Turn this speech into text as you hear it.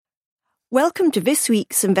Welcome to this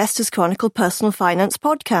week's Investors Chronicle Personal Finance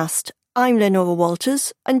podcast. I'm Leonora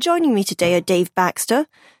Walters, and joining me today are Dave Baxter,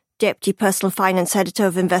 Deputy Personal Finance Editor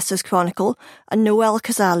of Investors Chronicle, and Noel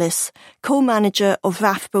Casales, co-manager of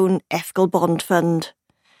Rathbone Ethical Bond Fund.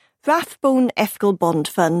 Rathbone Ethical Bond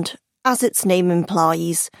Fund, as its name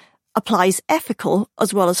implies, applies ethical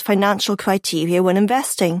as well as financial criteria when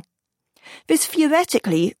investing. This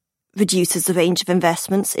theoretically reduces the range of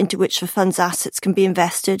investments into which the fund's assets can be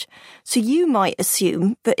invested, so you might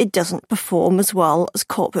assume that it doesn't perform as well as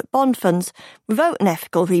corporate bond funds without an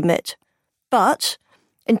ethical remit. But,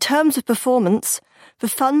 in terms of performance, the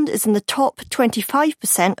fund is in the top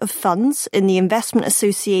 25% of funds in the Investment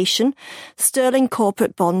Association Sterling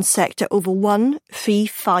Corporate Bond sector over 1, 3,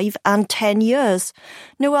 5 and 10 years.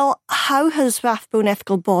 Noel, how has Rathbone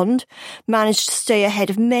Ethical Bond managed to stay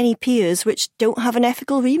ahead of many peers which don't have an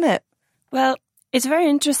ethical remit? Well, it's very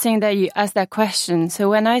interesting that you asked that question. So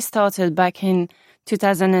when I started back in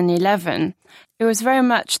 2011, it was very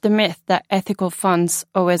much the myth that ethical funds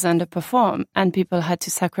always underperform and people had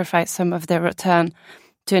to sacrifice some of their return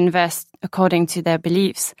to invest according to their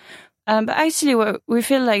beliefs. But actually, we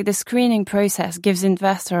feel like the screening process gives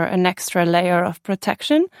investor an extra layer of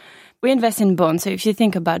protection. We invest in bonds. So if you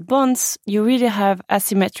think about bonds, you really have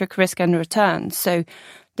asymmetric risk and return. So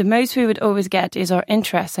the most we would always get is our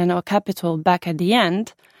interest and our capital back at the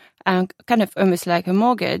end, kind of almost like a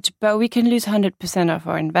mortgage, but we can lose 100% of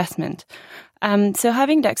our investment. So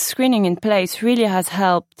having that screening in place really has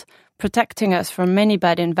helped protecting us from many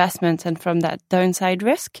bad investments and from that downside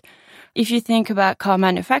risk. If you think about car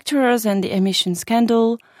manufacturers and the emission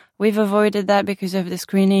scandal, we've avoided that because of the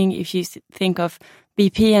screening. If you think of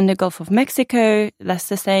BP and the Gulf of Mexico, that's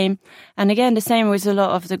the same. And again, the same with a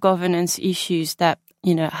lot of the governance issues that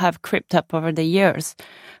have crept up over the years.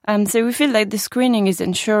 So we feel like the screening is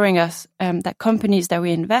ensuring us that companies that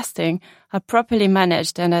we're investing are properly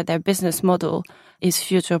managed and that their business model is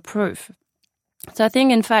future-proof. So I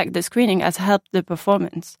think, in fact, the screening has helped the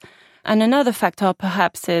performance. And another factor,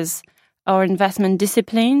 perhaps, is our investment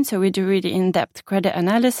discipline. So we do really in-depth credit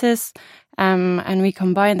analysis, and we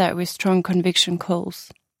combine that with strong conviction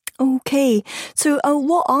calls. Okay, so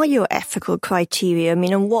what are your ethical criteria?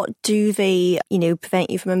 And what do they, prevent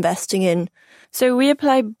you from investing in? So we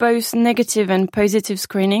apply both negative and positive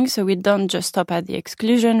screening. So we don't just stop at the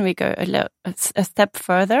exclusion. We go a step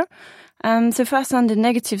further. So first on the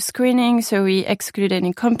negative screening, so we exclude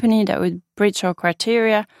any company that would breach our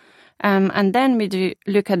criteria. And then we do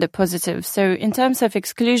look at the positive. So in terms of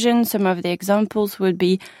exclusion, some of the examples would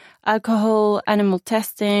be alcohol, animal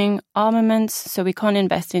testing, armaments. So we can't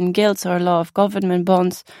invest in gilts or a lot of government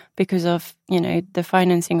bonds because of, the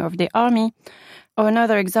financing of the army. Or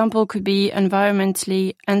another example could be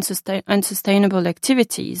environmentally unsustainable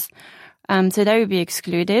activities. So that would be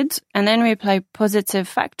excluded. And then we apply positive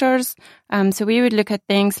factors. So we would look at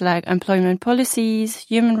things like employment policies,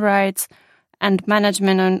 human rights, and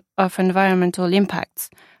management of environmental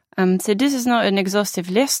impacts. So this is not an exhaustive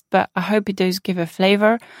list, but I hope it does give a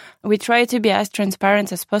flavor. We try to be as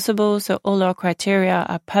transparent as possible, so all our criteria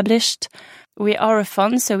are published. We are a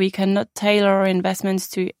fund, so we cannot tailor our investments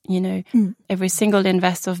to, every single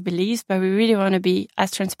investor's beliefs, but we really want to be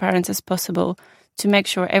as transparent as possible to make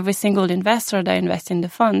sure every single investor that invests in the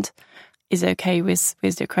fund is okay with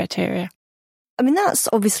the criteria. That's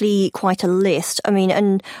obviously quite a list.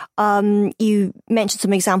 And you mentioned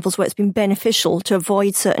some examples where it's been beneficial to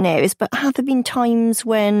avoid certain areas, but have there been times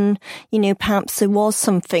when, perhaps there was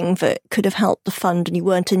something that could have helped the fund and you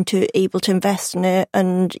weren't able to invest in it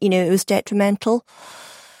and, it was detrimental?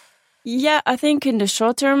 Yeah, I think in the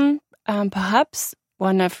short term, perhaps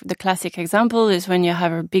one of the classic examples is when you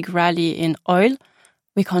have a big rally in oil.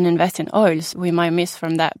 We can't invest in oils. We might miss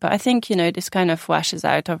from that. But I think, this kind of washes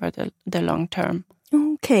out over the long term.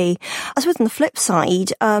 Okay. I suppose on the flip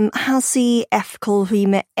side, has the ethical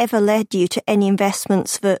remit ever led you to any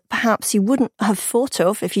investments that perhaps you wouldn't have thought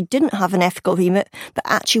of if you didn't have an ethical remit, but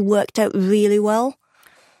actually worked out really well?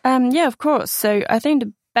 Yeah, of course. So I think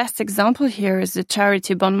the best example here is the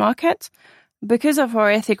charity bond market. Because of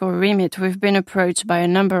our ethical remit, we've been approached by a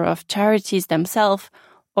number of charities themselves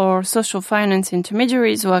or social finance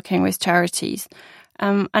intermediaries working with charities.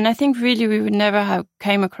 And I think really we would never have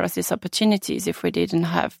came across these opportunities if we didn't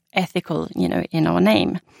have ethical, in our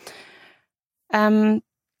name.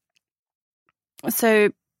 So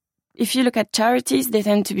if you look at charities, they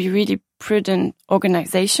tend to be really prudent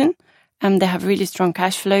organization. They have really strong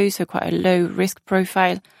cash flow, so quite a low risk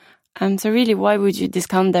profile. So really, why would you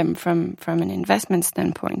discount them from an investment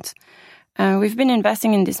standpoint? We've been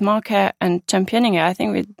investing in this market and championing it. I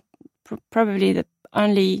think we're probably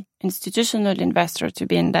only institutional investor to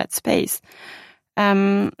be in that space.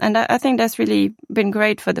 And I think that's really been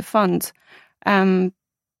great for the fund.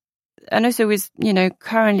 And also with,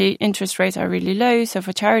 currently interest rates are really low. So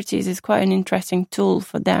for charities, it's quite an interesting tool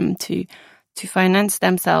for them to finance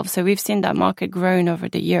themselves. So we've seen that market growing over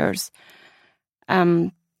the years.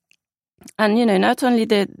 And, not only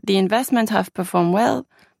the investment have performed well,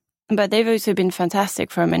 but they've also been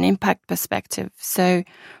fantastic from an impact perspective. So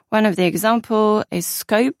one of the example is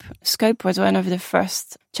Scope. Scope was one of the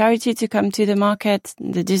first charity to come to the market,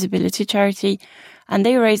 the disability charity, and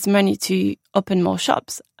they raised money to open more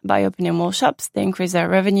shops. By opening more shops, they increase their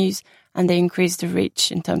revenues and they increase the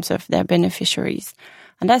reach in terms of their beneficiaries.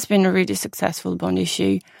 And that's been a really successful bond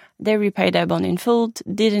issue. They repaid their bond in full,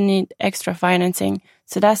 didn't need extra financing.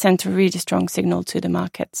 So that sent a really strong signal to the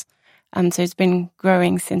markets. So it's been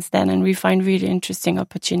growing since then, and we find really interesting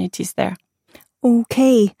opportunities there.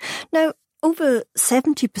 Okay. Now, over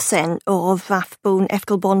 70% of Rathbone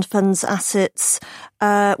Ethical Bond Fund's assets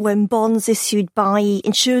were bonds issued by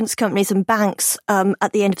insurance companies and banks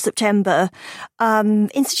at the end of September.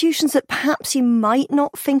 Institutions that perhaps you might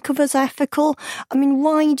not think of as ethical. I mean,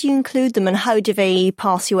 why do you include them and how do they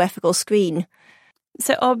pass your ethical screen?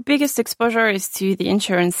 So our biggest exposure is to the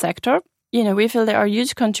insurance sector. We feel they are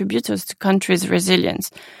huge contributors to countries'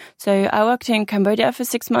 resilience. So I worked in Cambodia for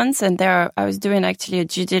 6 months, and there I was doing actually a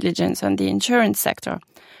due diligence on the insurance sector.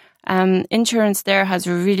 Insurance there has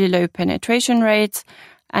a really low penetration rate,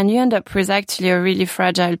 and you end up with actually a really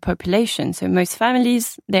fragile population. So most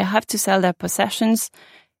families, they have to sell their possessions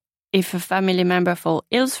if a family member falls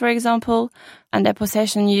ill, for example, and their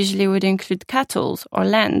possession usually would include cattle or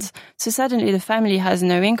land. So suddenly the family has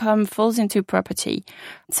no income, falls into property.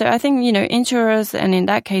 So I think, insurers, and in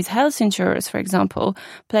that case, health insurers, for example,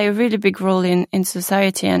 play a really big role in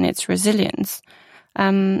society and its resilience.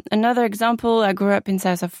 Another example, I grew up in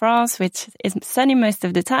south of France, which is sunny most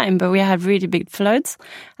of the time, but we had really big floods.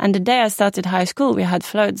 And the day I started high school, we had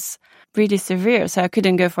floods really severe. So I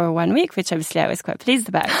couldn't go for 1 week, which obviously I was quite pleased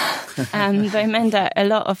about. But it meant that a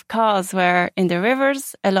lot of cars were in the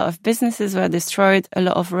rivers, a lot of businesses were destroyed, a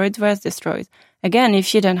lot of roads were destroyed. Again,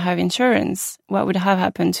 if you don't have insurance, what would have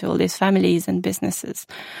happened to all these families and businesses?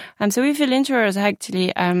 So we feel insurers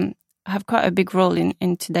actually have quite a big role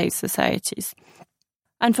in today's societies.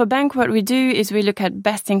 And for bank, what we do is we look at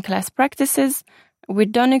best-in-class practices. We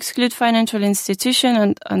don't exclude financial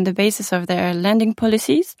institutions on the basis of their lending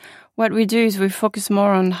policies. What we do is we focus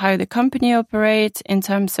more on how the company operates in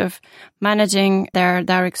terms of managing their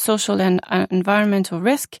direct social and environmental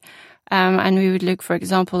risk. And we would look, for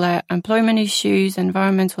example, at employment issues,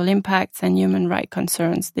 environmental impacts, and human rights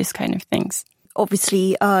concerns, this kind of things.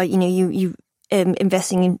 Obviously, you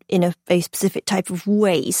investing in a very specific type of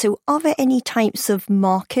way. So are there any types of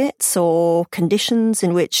markets or conditions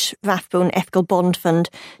in which Rathbone Ethical Bond Fund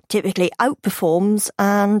typically outperforms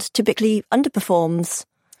and typically underperforms?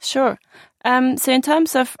 Sure. So in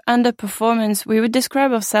terms of underperformance, we would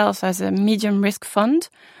describe ourselves as a medium risk fund,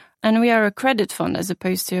 and we are a credit fund as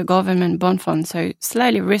opposed to a government bond fund, so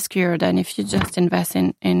slightly riskier than if you just invest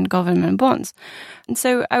in government bonds. And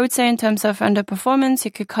so I would say in terms of underperformance,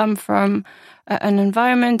 it could come from an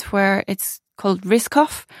environment where it's called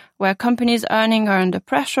risk-off, where companies' earnings are under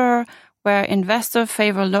pressure, where investors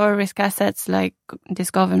favor lower risk assets like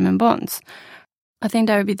these government bonds. I think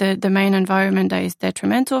that would be the main environment that is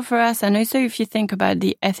detrimental for us. And also, if you think about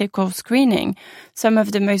the ethical screening, some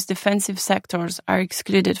of the most defensive sectors are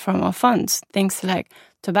excluded from our funds. Things like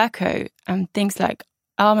tobacco and things like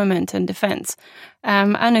armament and defense,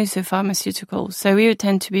 and also pharmaceuticals. So we would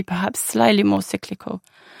tend to be perhaps slightly more cyclical.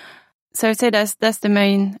 So I'd say that's the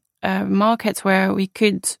main markets where we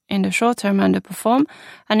could, in the short term, underperform.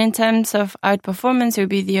 And in terms of outperformance, it would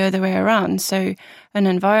be the other way around. So an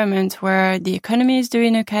environment where the economy is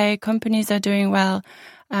doing okay, companies are doing well,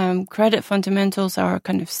 credit fundamentals are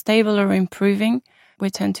kind of stable or improving, we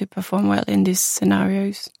tend to perform well in these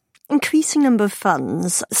scenarios. Increasing number of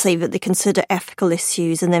funds say that they consider ethical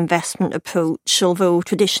issues in the investment approach, although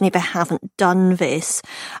traditionally they haven't done this.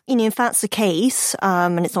 If that's the case,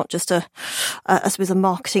 and it's not just I suppose a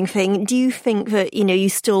marketing thing, do you think that, you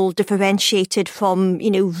still differentiated from,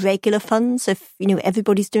 regular funds if,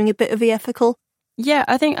 everybody's doing a bit of the ethical? Yeah,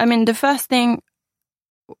 the first thing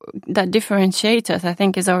that differentiates us, I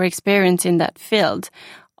think, is our experience in that field.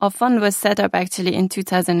 Our fund was set up actually in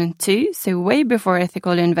 2002, so way before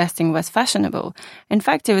ethical investing was fashionable. In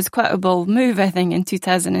fact, it was quite a bold move, I think, in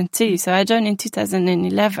 2002. So I joined in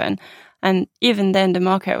 2011, and even then the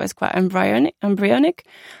market was quite embryonic.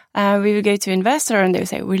 We would go to investor and they would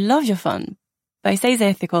say, "We love your fund, by says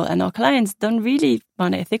ethical, and our clients don't really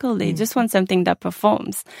want ethical. They just want something that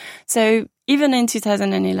performs. So even in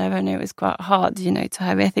 2011, it was quite hard, to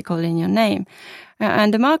have ethical in your name.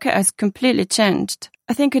 And the market has completely changed.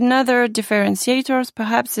 I think another differentiator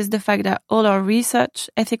perhaps is the fact that all our research,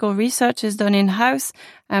 ethical research, is done in-house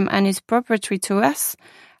and is proprietary to us.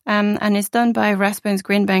 And it's done by Rathbones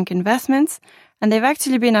Greenbank Investments. And they've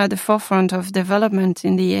actually been at the forefront of development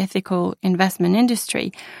in the ethical investment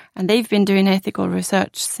industry. And they've been doing ethical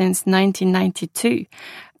research since 1992.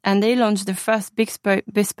 And they launched the first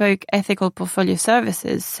bespoke ethical portfolio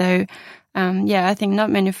services. So, I think not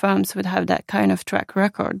many firms would have that kind of track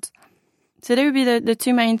record. So they would be the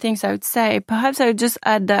two main things I would say. Perhaps I would just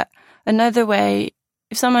add that another way,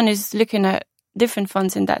 if someone is looking at different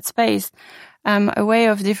funds in that space, a way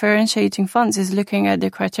of differentiating funds is looking at the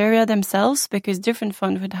criteria themselves, because different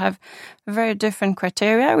funds would have very different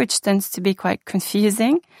criteria, which tends to be quite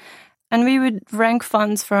confusing. And we would rank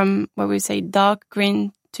funds from what we say dark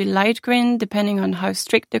green to light green, depending on how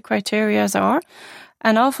strict the criteria are.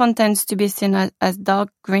 And our fund tends to be seen as dark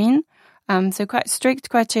green, so quite strict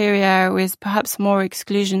criteria with perhaps more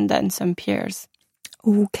exclusion than some peers.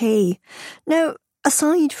 Okay. Now,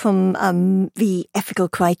 aside from the ethical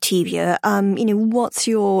criteria, what's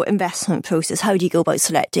your investment process? How do you go about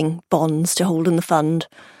selecting bonds to hold in the fund?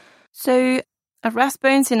 So at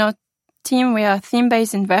Rathbones, in our team, we are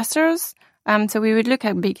theme-based investors. So we would look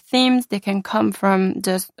at big themes. They can come from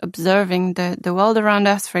just observing the world around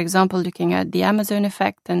us, for example, looking at the Amazon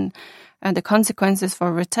effect and the consequences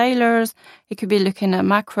for retailers. It could be looking at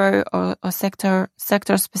macro or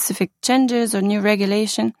sector-specific changes or new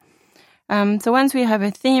regulation. So once we have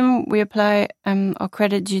a theme, we apply our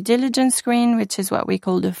credit due diligence screen, which is what we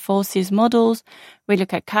call the 4Cs models. We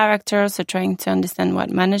look at characters, so trying to understand what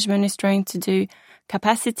management is trying to do.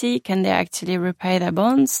 Capacity, can they actually repay their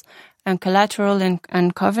bonds? And collateral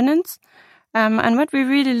and covenants. And what we're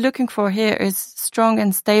really looking for here is strong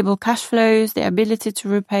and stable cash flows, the ability to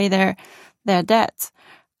repay their debt.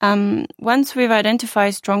 Once we've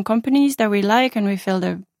identified strong companies that we like and we feel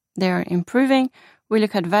they're improving, we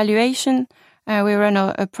look at valuation. We run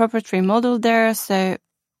a proprietary model there. So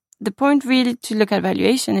the point really to look at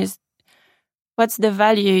valuation is what's the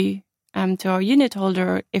value to our unit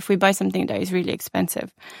holder if we buy something that is really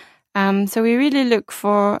expensive. So we really look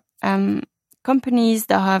for companies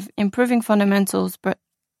that have improving fundamentals, but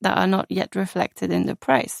that are not yet reflected in the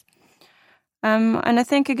price. And I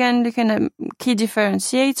think, again, looking at key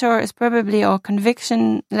differentiator is probably our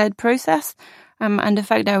conviction-led process, and the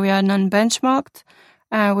fact that we are non-benchmarked.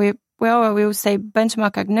 We will say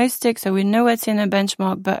benchmark agnostic, so we know what's in a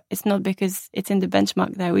benchmark, but it's not because it's in the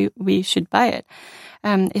benchmark that we should buy it.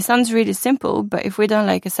 It sounds really simple, but if we don't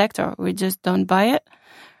like a sector, we just don't buy it.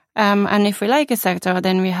 And if we like a sector,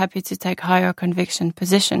 then we're happy to take higher conviction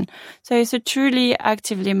position. So it's a truly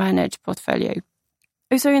actively managed portfolio.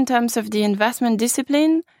 Also, in terms of the investment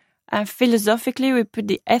discipline, philosophically, we put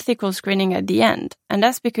the ethical screening at the end. And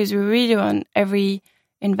that's because we really want every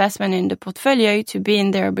investment in the portfolio to be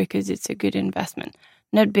in there because it's a good investment,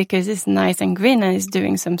 not because it's nice and green and it's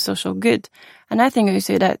doing some social good. And I think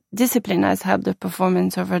also that discipline has helped the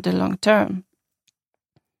performance over the long term.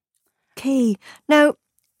 Okay. Now,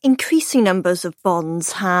 increasing numbers of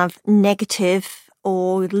bonds have negative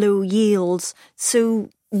or low yields. So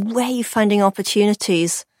where are you finding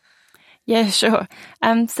opportunities? Yeah, sure.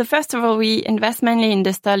 So first of all, we invest mainly in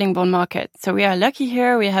the sterling bond market. So we are lucky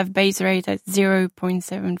here. We have base rate at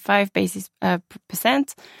 0.75 basis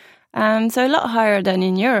percent. So a lot higher than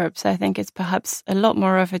in Europe. So I think it's perhaps a lot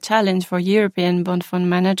more of a challenge for European bond fund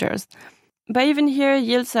managers. But even here,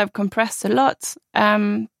 yields have compressed a lot.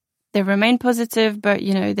 They remain positive, but,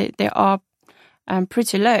 they are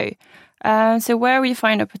pretty low. So where we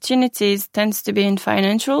find opportunities tends to be in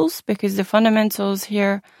financials, because the fundamentals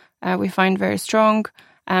here we find very strong.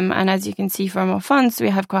 And as you can see from our funds, we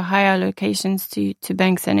have quite high allocations to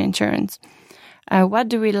banks and insurance. What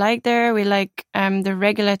do we like there? We like the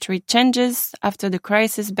regulatory changes. After the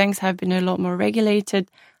crisis, banks have been a lot more regulated,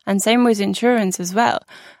 and same with insurance as well.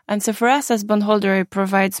 And so for us as bondholder, it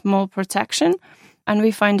provides more protection, and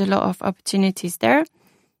we find a lot of opportunities there.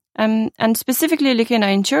 And specifically looking at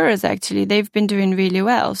insurers, actually, they've been doing really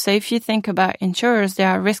well. So if you think about insurers, they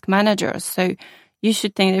are risk managers. So you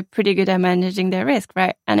should think they're pretty good at managing their risk,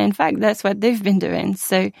 right? And in fact, that's what they've been doing.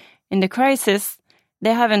 So in the crisis,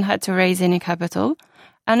 they haven't had to raise any capital.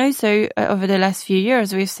 And also, over the last few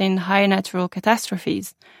years, we've seen high natural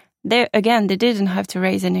catastrophes. They didn't have to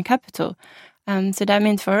raise any capital. So that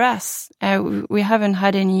means for us, we haven't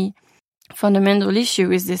had any fundamental issue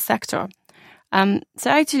with this sector. So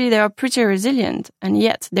actually they are pretty resilient, and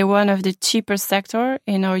yet they're one of the cheapest sector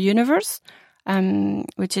in our universe,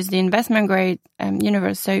 which is the investment grade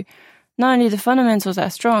universe. So not only the fundamentals are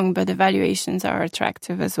strong, but the valuations are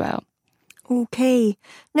attractive as well. Okay.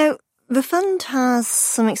 Now, the fund has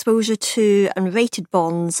some exposure to unrated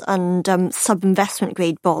bonds and sub-investment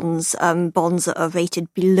grade bonds, bonds that are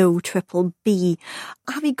rated below BBB.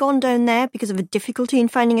 Have you gone down there because of a difficulty in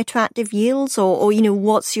finding attractive yields, or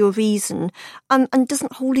what's your reason? And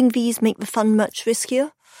doesn't holding these make the fund much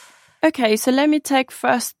riskier? Okay, so let me take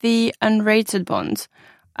first the unrated bonds.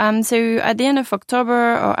 So at the end of October,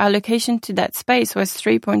 our allocation to that space was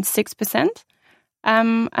 3.6%.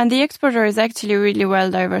 And the exposure is actually really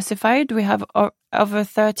well diversified. We have over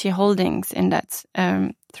 30 holdings in that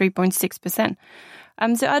 3.6%.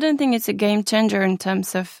 So I don't think it's a game changer in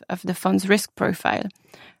terms of the fund's risk profile.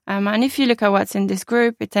 And if you look at what's in this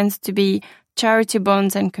group, it tends to be charity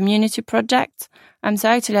bonds and community projects. So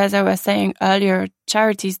actually, as I was saying earlier,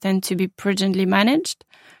 charities tend to be prudently managed.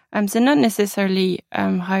 So not necessarily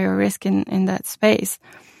higher risk in that space.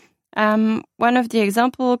 One of the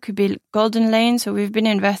example could be Golden Lane. So we've been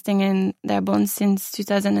investing in their bonds since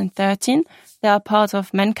 2013. They are part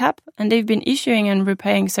of MenCap, and they've been issuing and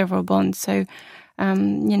repaying several bonds. So,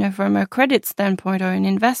 from a credit standpoint or an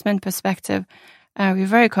investment perspective, we're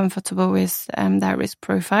very comfortable with that risk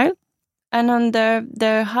profile. And on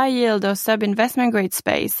the high yield or sub-investment grade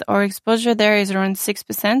space, our exposure there is around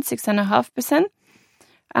 6%,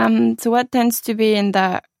 6.5%. So what tends to be in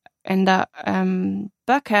that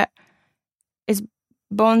bucket is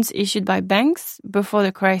bonds issued by banks before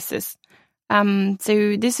the crisis.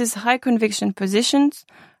 So this is high conviction positions.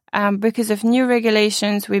 Because of new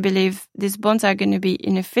regulations, we believe these bonds are going to be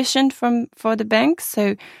inefficient for the banks.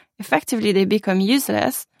 So effectively, they become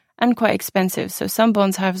useless and quite expensive. So some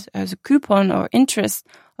bonds have a coupon or interest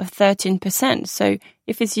of 13%. So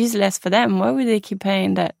if it's useless for them, why would they keep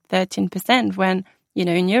paying that 13% when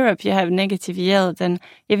in Europe, you have negative yield, and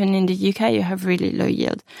even in the UK, you have really low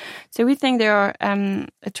yield. So we think there are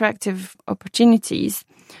attractive opportunities.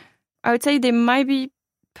 I would say they might be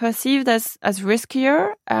perceived as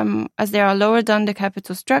riskier, as they are lower down the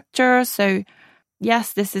capital structure. So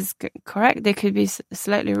yes, this is correct. They could be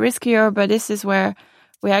slightly riskier, but this is where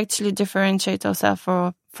we actually differentiate ourselves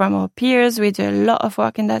from our peers. We do a lot of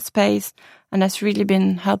work in that space, and that's really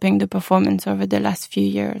been helping the performance over the last few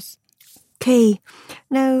years. Okay.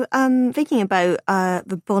 Now, thinking about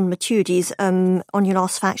the bond maturities, on your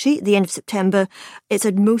last fact sheet, at the end of September, it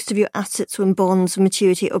said most of your assets were in bonds with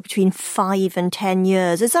maturity of between 5 and 10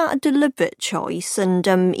 years. Is that a deliberate choice? And,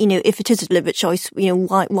 if it is a deliberate choice,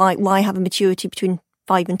 why have a maturity between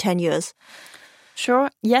 5 and 10 years? Sure.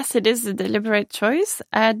 Yes, it is a deliberate choice.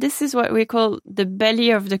 This is what we call the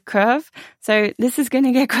belly of the curve. So this is going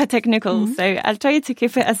to get quite technical. Mm-hmm. So I'll try to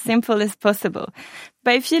keep it as simple as possible.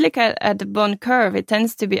 But if you look at the bond curve, it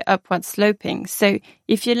tends to be upward sloping. So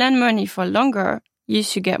if you lend money for longer, you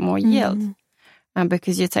should get more yield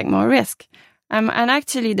because you take more risk. And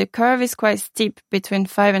actually, the curve is quite steep between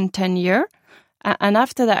 5 and 10 years. And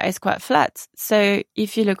after that, it's quite flat. So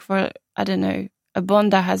if you look for, a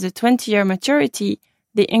bond that has a 20-year maturity,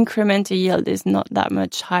 the incremental yield is not that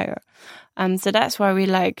much higher. So that's why we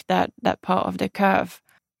like that part of the curve.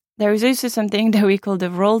 There is also something that we call the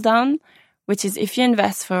roll down, which is if you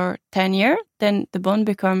invest for 10 years, then the bond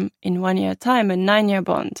become in 1 year time a 9-year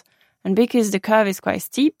bond. And because the curve is quite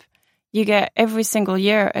steep, you get every single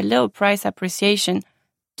year a little price appreciation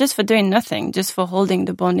just for doing nothing, just for holding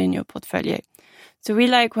the bond in your portfolio. So we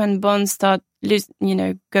like when bonds start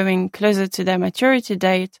going closer to their maturity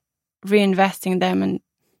date, reinvesting them and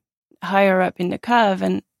higher up in the curve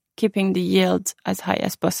and keeping the yield as high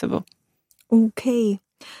as possible. Okay.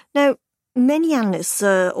 Now, many analysts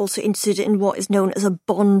are also interested in what is known as a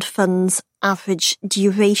bond fund's average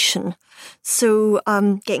duration. So,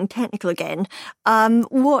 getting technical again,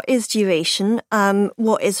 what is duration?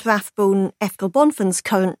 What is Rathbone Ethical Bond Fund's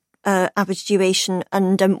current average duration,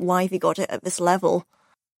 and why have you got it at this level?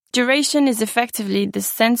 Duration is effectively the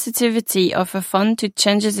sensitivity of a fund to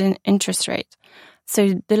changes in interest rate.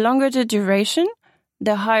 So the longer the duration,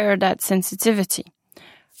 the higher that sensitivity.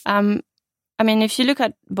 If you look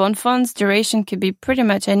at bond funds, duration could be pretty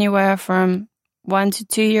much anywhere from 1 to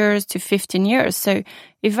 2 years to 15 years. So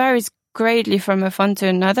it varies greatly from a fund to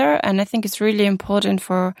another. And I think it's really important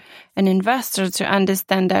for an investor to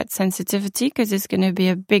understand that sensitivity because it's going to be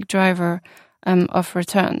a big driver of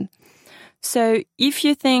return. So if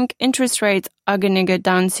you think interest rates are going to go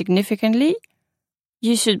down significantly,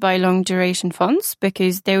 you should buy long duration funds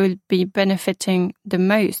because they will be benefiting the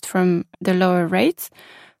most from the lower rates.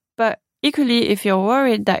 But equally, if you're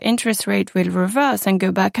worried that interest rate will reverse and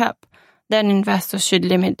go back up, then investors should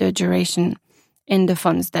limit the duration in the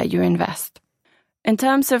funds that you invest. In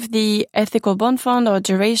terms of the ethical bond fund, our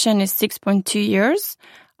duration is 6.2 years.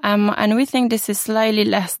 And we think this is slightly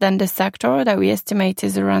less than the sector that we estimate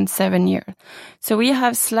is around 7 years. So we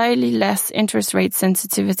have slightly less interest rate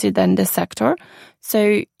sensitivity than the sector.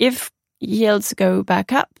 So if yields go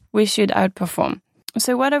back up, we should outperform.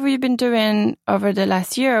 So what have we been doing over the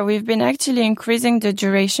last year? We've been actually increasing the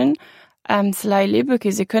duration slightly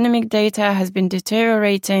because economic data has been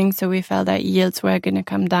deteriorating. So we felt that yields were going to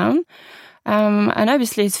come down. And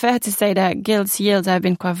obviously it's fair to say that gilts yields have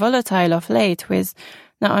been quite volatile of late with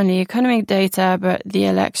not only economic data, but the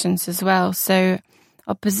elections as well. So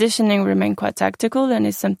our positioning remains quite tactical and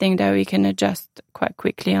is something that we can adjust quite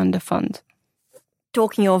quickly on the fund.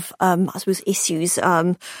 Talking of, I suppose, issues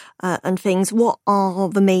and things, what are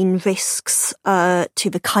the main risks to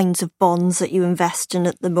the kinds of bonds that you invest in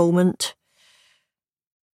at the moment?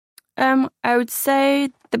 I would say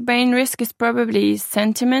the main risk is probably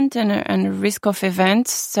sentiment and risk of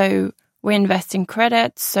events. So we invest in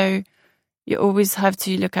credit, so you always have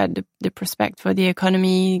to look at the prospect for the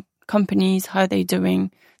economy, companies, how they're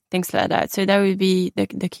doing, things like that. So that would be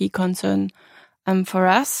the key concern for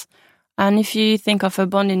us. And if you think of a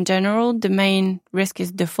bond in general, the main risk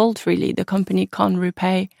is default, really. The company can't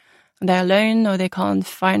repay their loan or they can't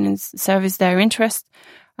service their interest.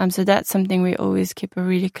 So that's something we always keep a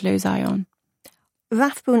really close eye on.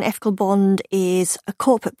 Rathbone Ethical Bond is a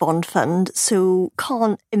corporate bond fund, so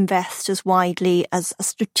can't invest as widely as a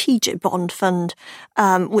strategic bond fund,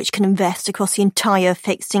 which can invest across the entire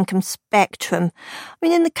fixed income spectrum. I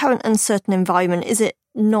mean, in the current uncertain environment, is it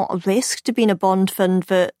not a risk to be in a bond fund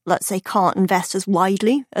that, let's say, can't invest as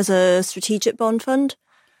widely as a strategic bond fund?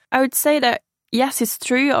 I would say that, yes, it's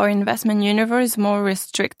true. Our investment universe is more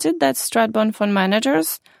restricted than strat bond fund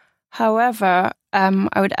managers. However,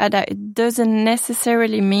 I would add that it doesn't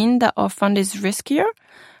necessarily mean that our fund is riskier.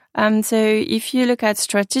 So if you look at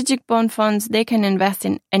strategic bond funds, they can invest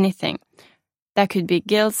in anything. That could be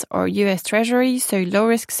gilts or US Treasury, so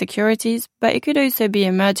low-risk securities, but it could also be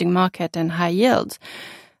emerging market and high yield.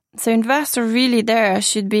 So investors really there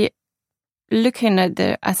should be looking at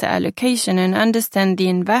the asset allocation and understand the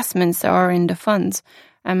investments that are in the funds,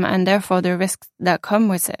 and therefore the risks that come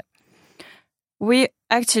with it. We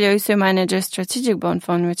actually also manage a strategic bond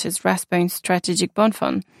fund, which is Rathbone Strategic Bond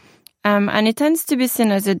Fund. And it tends to be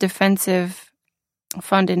seen as a defensive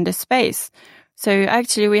fund in the space. So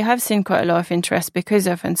actually we have seen quite a lot of interest because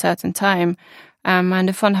of uncertain time. And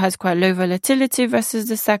the fund has quite low volatility versus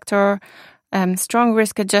the sector, strong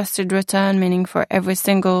risk-adjusted return, meaning for every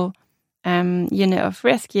single unit of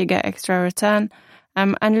risk you get extra return,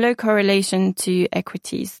 and low correlation to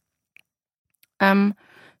equities.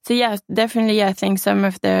 So yeah, definitely I think some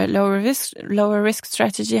of the lower risk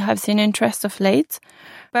strategy have seen interest of late.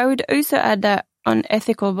 But I would also add that on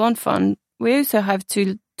ethical bond fund, we also have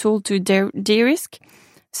tool to de-risk.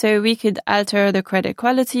 So we could alter the credit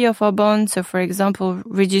quality of our bonds. So for example,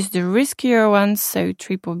 reduce the riskier ones, so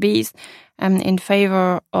triple Bs, in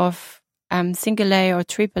favor of single A or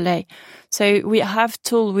triple A. So we have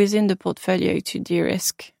tools within the portfolio to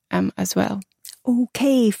de-risk as well.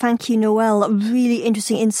 Okay, thank you, Noelle. A really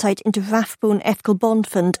interesting insight into Rathbone Ethical Bond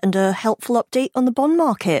Fund and a helpful update on the bond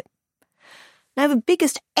market. Now, the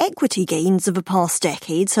biggest equity gains of the past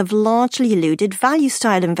decades have largely eluded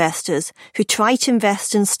value-style investors who try to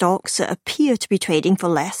invest in stocks that appear to be trading for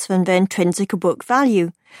less than their intrinsic or book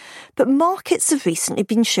value. But markets have recently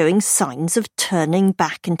been showing signs of turning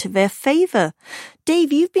back into their favour.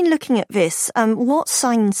 Dave, you've been looking at this. What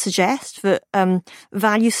signs suggest that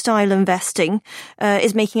value-style investing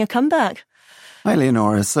is making a comeback? Hi,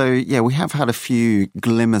 Leonora. So, yeah, we have had a few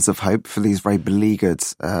glimmers of hope for these very beleaguered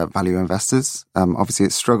value investors. Obviously,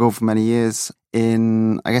 it's struggled for many years.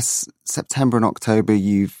 In, I guess, September and October,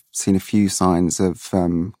 you've seen a few signs of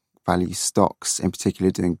value stocks in particular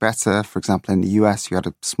doing better. For example, in the US, you had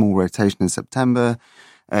a small rotation in September.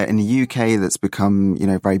 In the UK, that's become,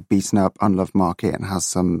 very beaten up, unloved market and has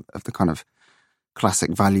some of the kind of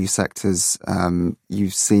classic value sectors.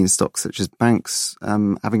 You've seen stocks such as banks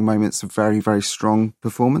having moments of very, very strong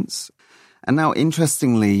performance. And now,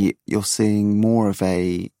 interestingly, you're seeing more of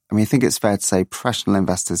I think it's fair to say professional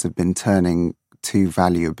investors have been turning to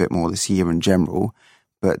value a bit more this year in general.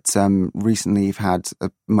 But recently you've had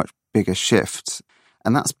a much bigger shift.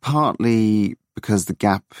 And that's partly because the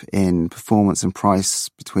gap in performance and price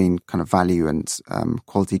between kind of value and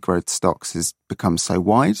quality growth stocks has become so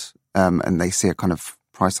wide. And they see a kind of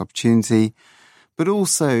price opportunity, but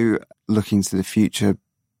also looking to the future,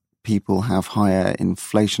 people have higher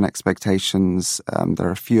inflation expectations. There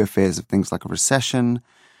are fewer fears of things like a recession.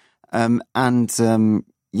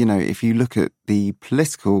 If you look at the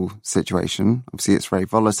political situation, obviously it's very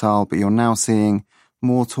volatile, but you're now seeing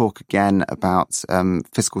more talk again about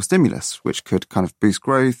fiscal stimulus, which could kind of boost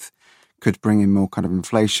growth, could bring in more kind of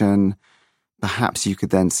inflation. Perhaps you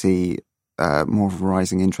could then see more of a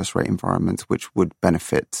rising interest rate environment, which would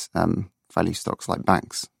benefit value stocks like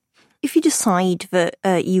banks. If you decide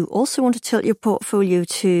that you also want to tilt your portfolio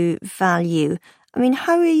to value, I mean,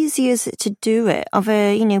 how easy is it to do it? Are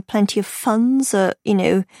there, plenty of funds that,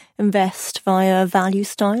 invest via value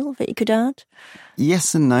style that you could add?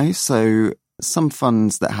 Yes and no. So some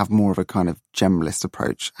funds that have more of a kind of generalist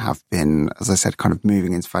approach have been, as I said, kind of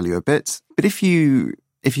moving into value a bit. But if you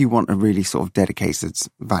want a really sort of dedicated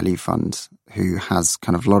value fund who has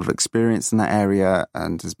kind of a lot of experience in that area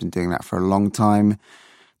and has been doing that for a long time,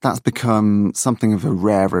 that's become something of a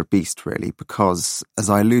rarer beast, really, because as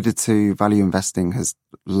I alluded to, value investing has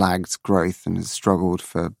lagged growth and has struggled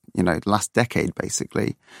for, the last decade,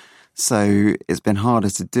 basically. So it's been harder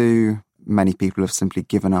to do. Many people have simply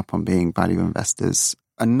given up on being value investors.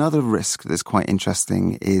 Another risk that's quite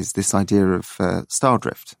interesting is this idea of style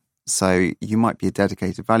drift. So you might be a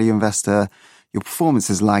dedicated value investor, your performance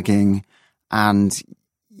is lagging, and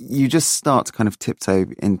you just start to kind of tiptoe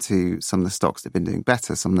into some of the stocks that have been doing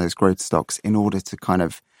better, some of those growth stocks, in order to kind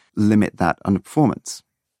of limit that underperformance.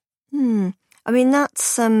 I mean,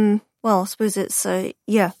 that's, I suppose it's,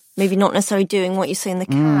 maybe not necessarily doing what you say in the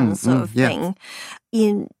can sort of thing.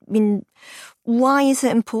 Why is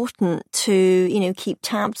it important to, keep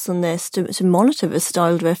tabs on this, to monitor the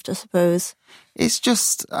style drift, I suppose? It's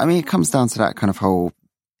just, it comes down to that kind of whole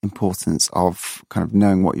importance of kind of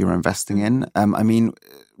knowing what you're investing in.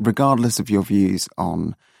 Regardless of your views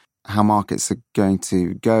on how markets are going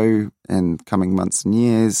to go in coming months and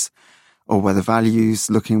years, or whether value's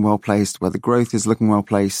looking well placed, whether growth is looking well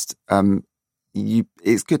placed,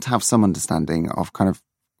 it's good to have some understanding of kind of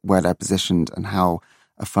where they're positioned and how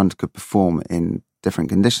a fund could perform in different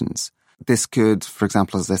conditions. This could, for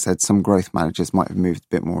example, as I said, some growth managers might have moved a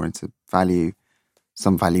bit more into value.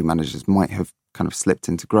 Some value managers might have kind of slipped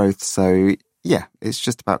into growth. So, it's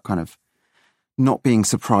just about kind of not being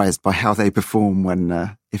surprised by how they perform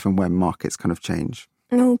when, if and when markets kind of change.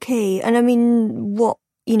 Okay. And what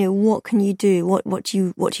can you do? What do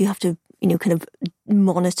you have to, kind of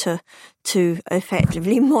monitor to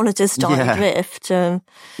effectively monitor style drift?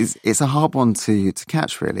 It's a hard one to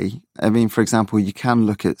catch, really. For example, you can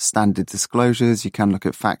look at standard disclosures, you can look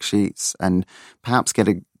at fact sheets and perhaps get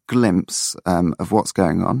a glimpse of what's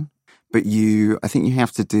going on. But I think you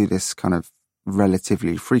have to do this kind of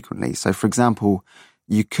relatively frequently. So, for example,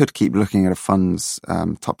 you could keep looking at a fund's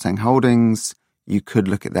top 10 holdings. You could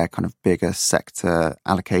look at their kind of bigger sector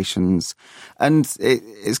allocations. And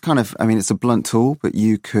it's kind of, it's a blunt tool, but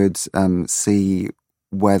you could see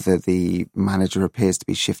whether the manager appears to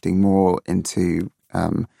be shifting more into,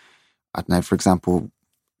 for example,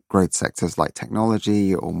 growth sectors like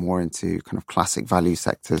technology, or more into kind of classic value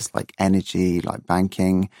sectors like energy, like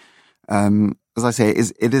banking. As I say,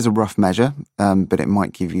 it is a rough measure, but it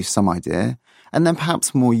might give you some idea. And then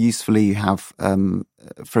perhaps more usefully, you have,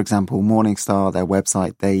 for example, Morningstar, their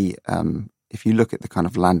website. They, if you look at the kind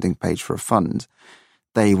of landing page for a fund,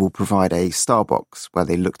 they will provide a star box where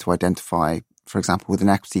they look to identify, for example, with an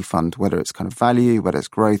equity fund, whether it's kind of value, whether it's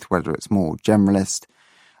growth, whether it's more generalist,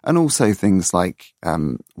 and also things like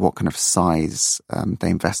what kind of size they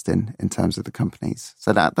invest in terms of the companies.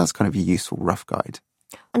 So that's kind of a useful rough guide.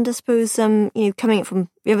 And I suppose, coming from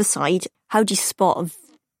the other side, how do you spot a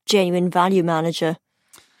genuine value manager?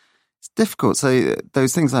 It's difficult. So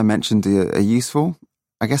those things I mentioned are useful.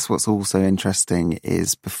 I guess what's also interesting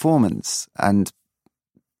is performance, and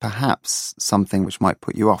perhaps something which might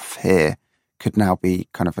put you off here could now be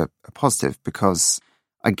kind of a positive, because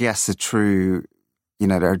I guess there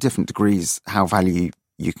are different degrees how value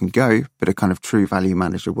you can go, but a kind of true value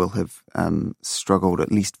manager will have struggled,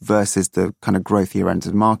 at least versus the kind of growthier end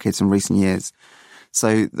of the market in recent years.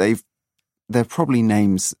 So they're probably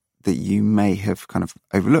names that you may have kind of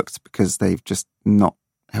overlooked because they've just not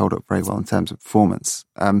held up very well in terms of performance.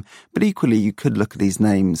 But equally, you could look at these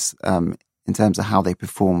names in terms of how they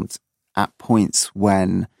performed at points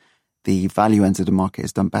when the value end of the market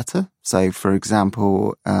has done better. So, for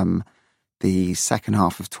example, the second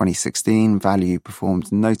half of 2016, value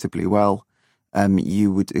performed notably well.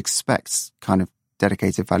 You would expect kind of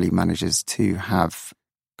dedicated value managers to have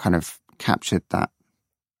kind of captured that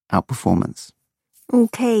outperformance.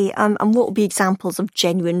 Okay, and what would be examples of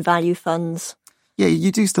genuine value funds? Yeah,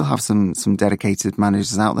 you do still have some dedicated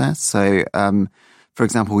managers out there. So For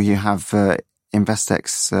example, you have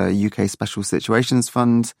Investec's UK Special Situations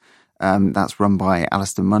Fund. That's run by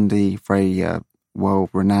Alistair Mundy, very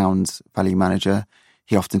well-renowned value manager.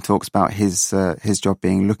 He often talks about his job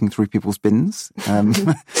being looking through people's bins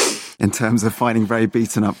in terms of finding very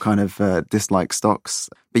beaten up kind of disliked stocks.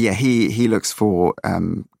 But yeah, he looks for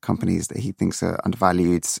companies that he thinks are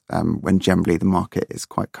undervalued when generally the market is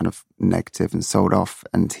quite kind of negative and sold off,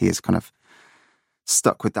 and he is kind of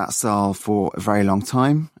stuck with that style for a very long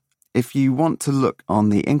time. If you want to look on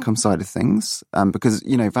the income side of things, because,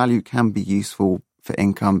 value can be useful for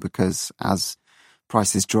income because as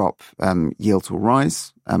prices drop, yields will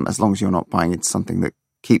rise, as long as you're not buying into something that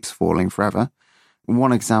keeps falling forever.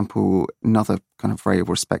 One example, another kind of very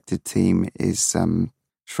respected team is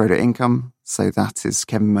Schroeder Income. So that is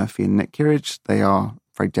Kevin Murphy and Nick Kirridge. They are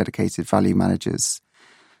very dedicated value managers,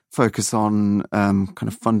 focus on kind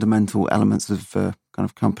of fundamental elements of kind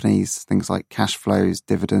of companies, things like cash flows,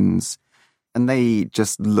 dividends. And they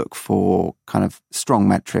just look for kind of strong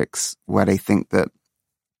metrics where they think that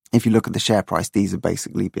if you look at the share price, these are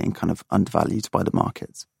basically being kind of undervalued by the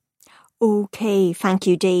markets. Okay, thank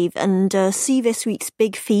you, Dave. And see this week's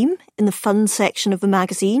big theme in the funds section of the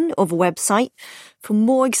magazine or the website for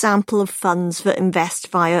more example of funds that invest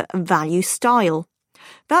via a value style.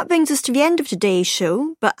 That brings us to the end of today's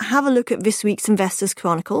show, but have a look at this week's Investors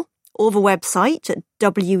Chronicle or the website at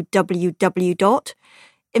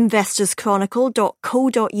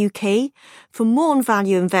www.investorschronicle.co.uk for more on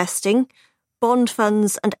value investing, bond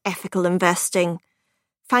funds and ethical investing.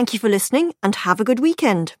 Thank you for listening and have a good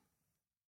weekend.